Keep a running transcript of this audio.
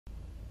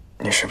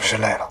你是不是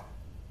累了？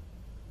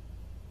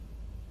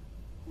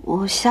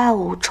我下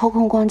午抽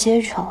空逛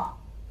街去了，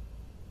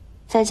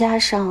再加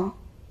上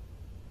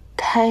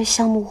开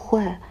项目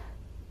会，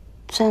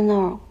在那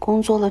儿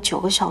工作了9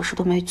个小时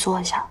都没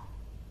坐下。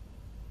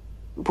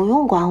不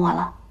用管我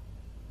了，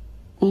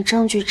你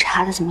证据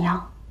查的怎么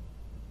样？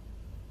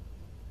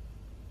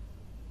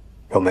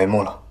有眉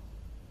目了。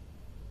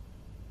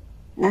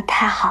那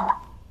太好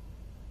了。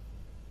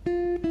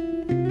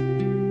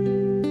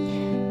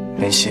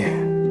林夕，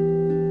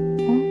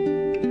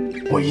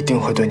我一定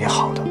会对你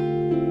好的。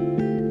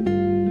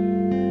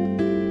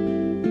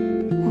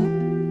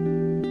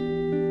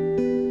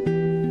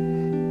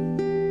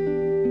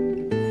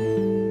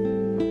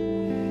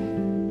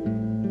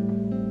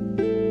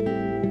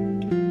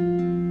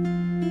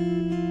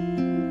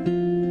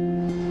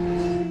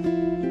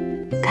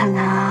看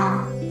看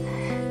啊，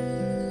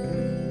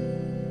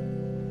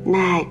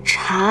奶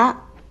茶、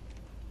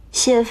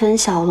蟹粉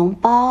小笼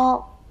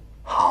包，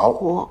好，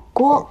火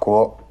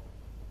锅，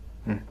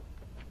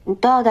你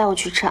都要带我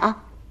去吃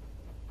啊。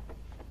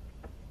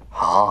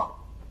好，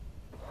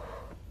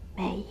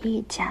每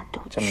一家都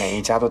去。这每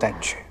一家都带你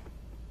去。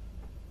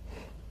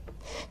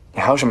你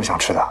还有什么想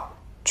吃的？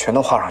全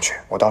都画上去，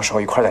我到时候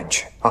一块带你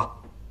去啊。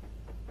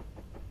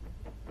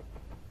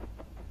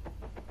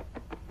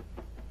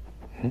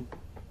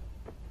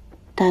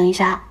等一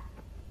下，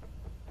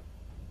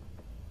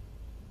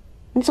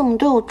你怎么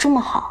对我这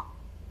么好？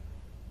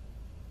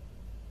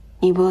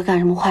你不会干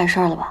什么坏事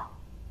了吧？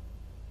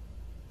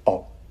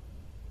哦，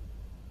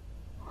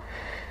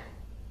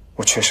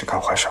我确实干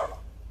坏事了。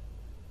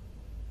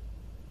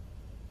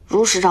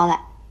如实招来。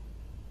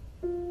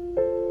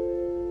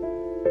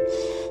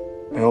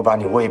没有把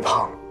你喂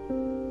胖，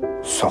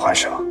算坏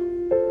事吗？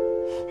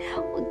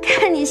我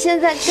看你现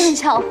在更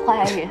像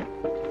坏人。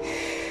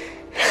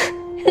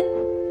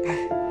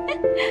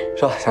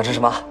说想吃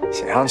什么，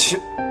写上去。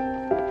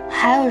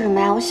还有什么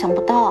呀？我想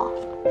不到。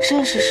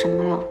这是什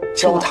么呀？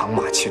焦糖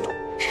玛奇朵。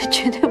这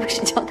绝对不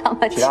是焦糖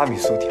玛奇朵。提拉米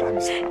苏，提拉米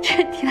苏。这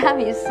是提拉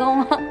米苏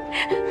吗？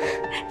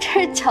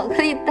这是巧克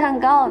力蛋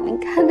糕。你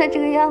看它这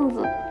个样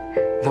子。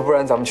那不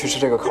然咱们去吃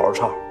这个烤肉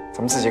串，咱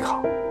们自己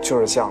烤，就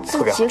是这样，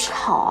特别好吃。自己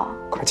烤啊？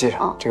快记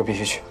上，这个必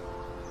须去。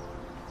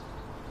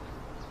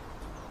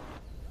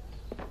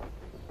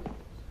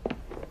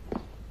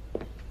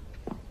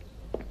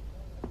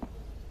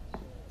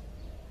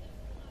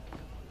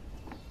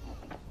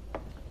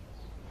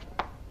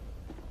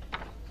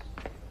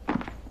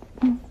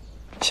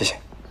谢谢。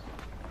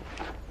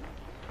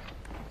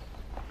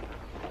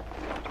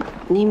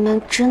你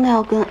们真的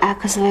要跟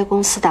XV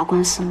公司打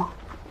官司吗？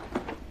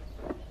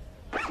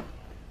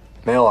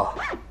没有啊，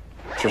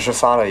只是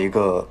发了一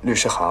个律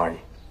师函而已。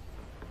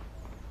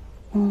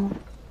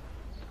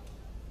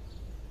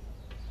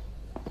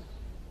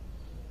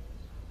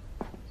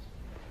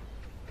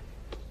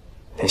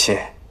林夕，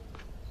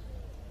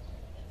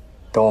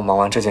等我忙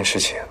完这件事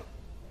情，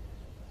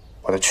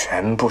我的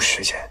全部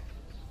时间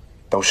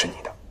都是你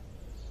的。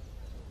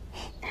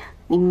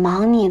你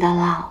忙你的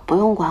啦，不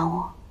用管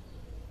我。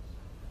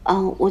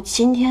我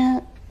今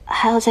天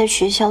还要在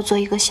学校做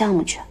一个项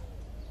目去。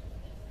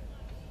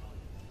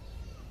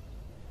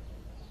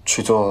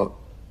去做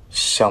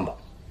项目？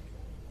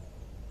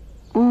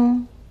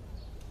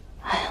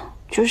哎呀，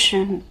就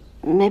是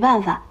没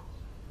办法，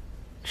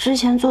之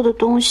前做的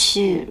东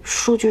西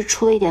数据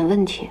出了一点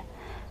问题，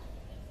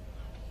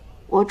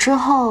我之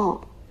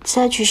后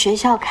再去学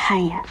校看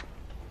一眼。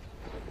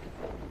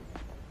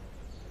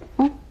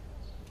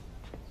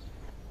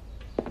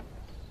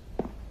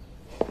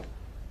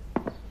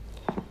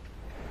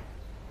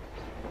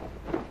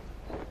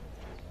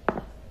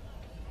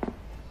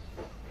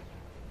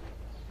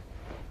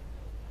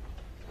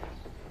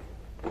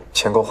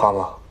钱够花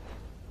吗？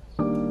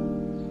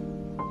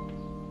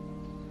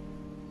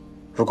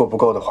如果不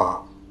够的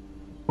话，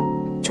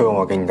就用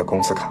我给你的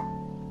工资卡。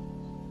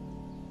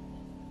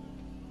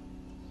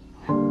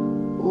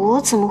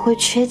我怎么会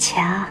缺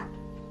钱啊？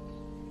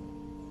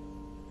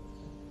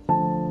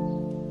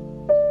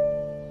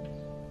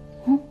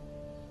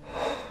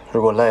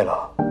如果累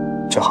了，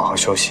就好好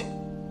休息。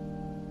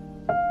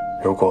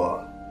如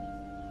果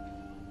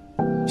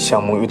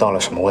项目遇到了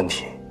什么问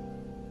题，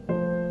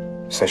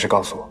随时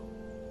告诉我。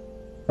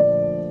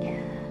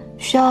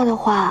需要的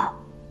话，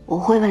我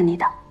会问你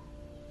的。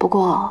不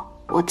过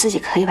我自己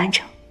可以完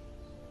成。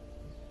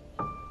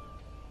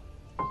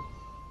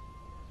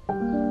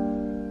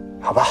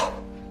好吧，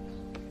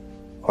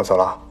我走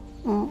了。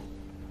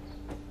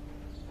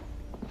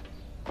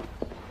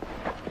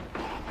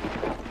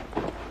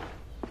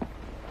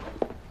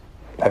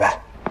拜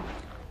拜。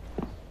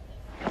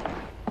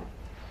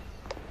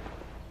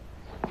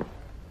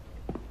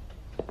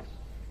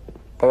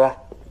拜拜。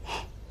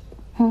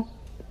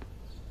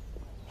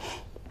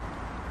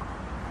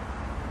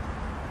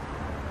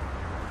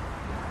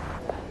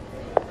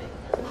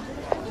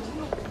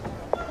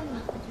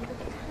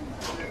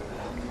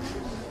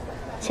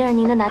先生，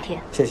您的拿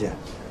铁。谢谢。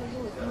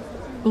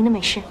您的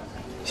美式。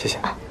谢谢。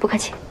啊，不客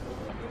气。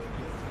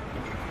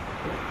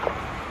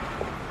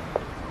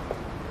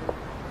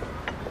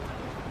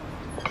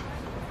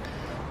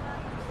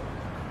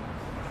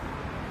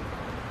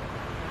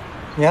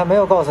你还没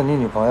有告诉你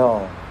女朋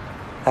友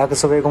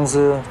 ，XV 公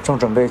司正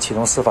准备启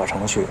动司法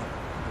程序，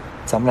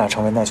咱们俩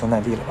成为难兄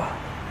难弟了吧？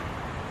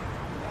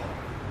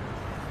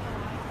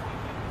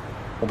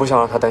我不想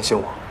让她担心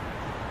我。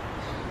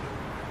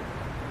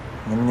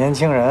你们年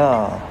轻人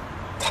啊，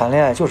谈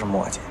恋爱就是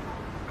磨叽。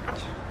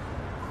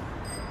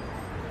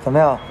怎么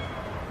样？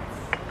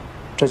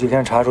这几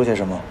天查出些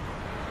什么？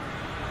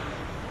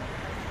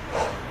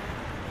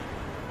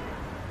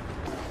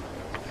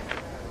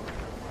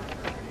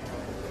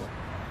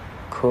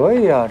可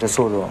以啊，这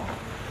速度。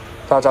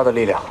大家的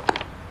力量。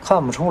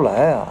看不出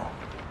来啊，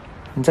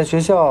你在学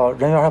校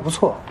人缘还不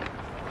错。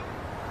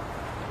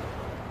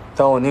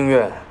但我宁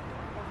愿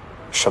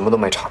什么都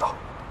没查到。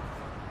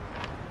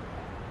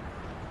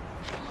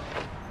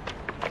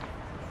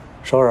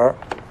熟人？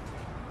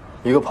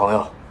一个朋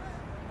友，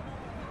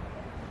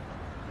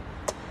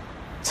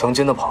曾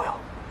经的朋友。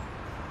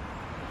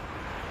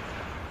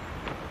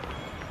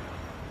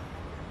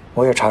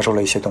我也查出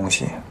了一些东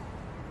西，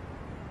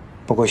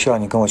不过需要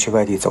你跟我去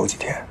外地走几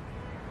天。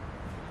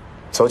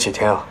走几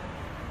天啊？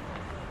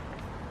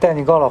带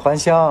你告老还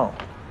乡，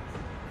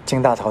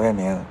京大陶渊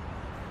明。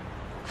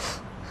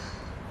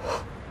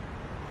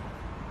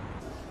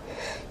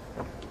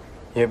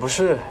也不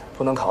是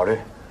不能考虑。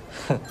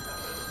哼。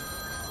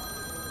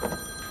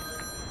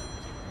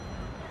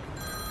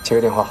接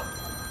个电话。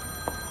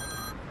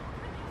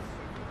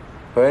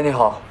喂，你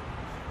好。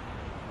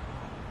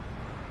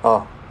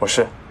啊，我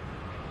是。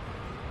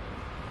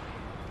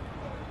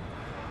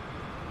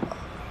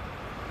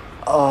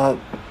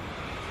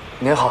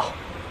您好。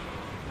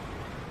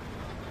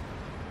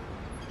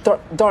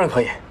当然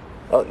可以。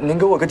您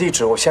给我个地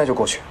址，我现在就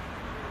过去。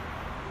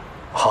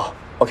好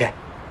 ，OK。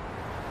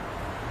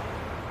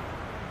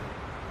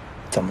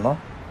怎么了？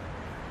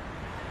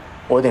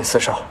我有点私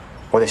事，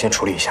我得先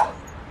处理一下。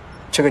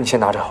这个你先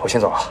拿着，我先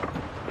走了。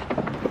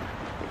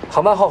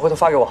航班号回头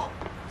发给我。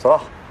走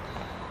了。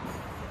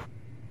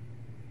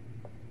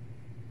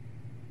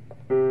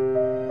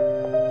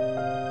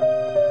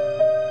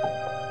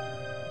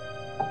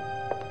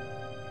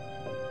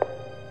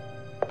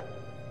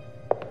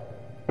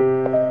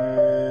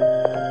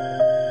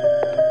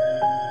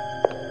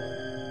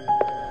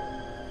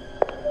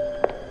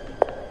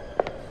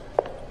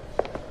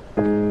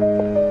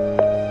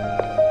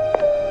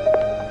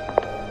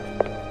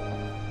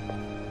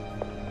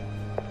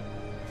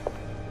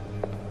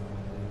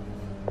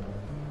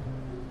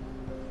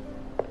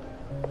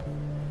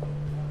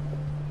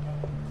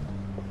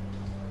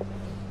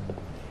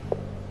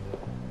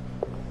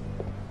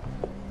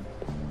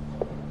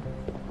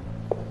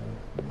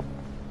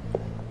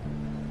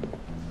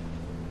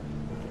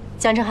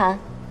江正涵，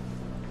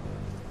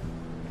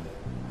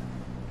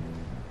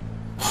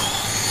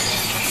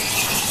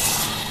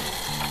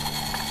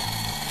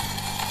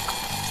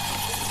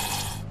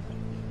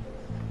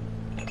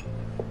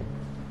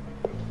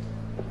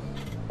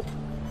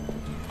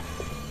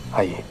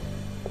阿姨，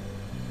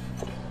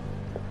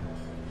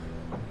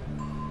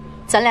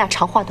咱俩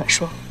长话短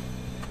说。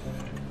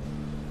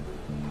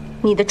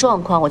你的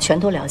状况我全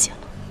都了解了，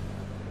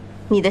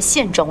你的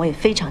现状我也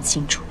非常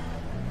清楚。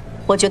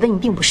我觉得你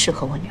并不适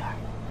合我女儿。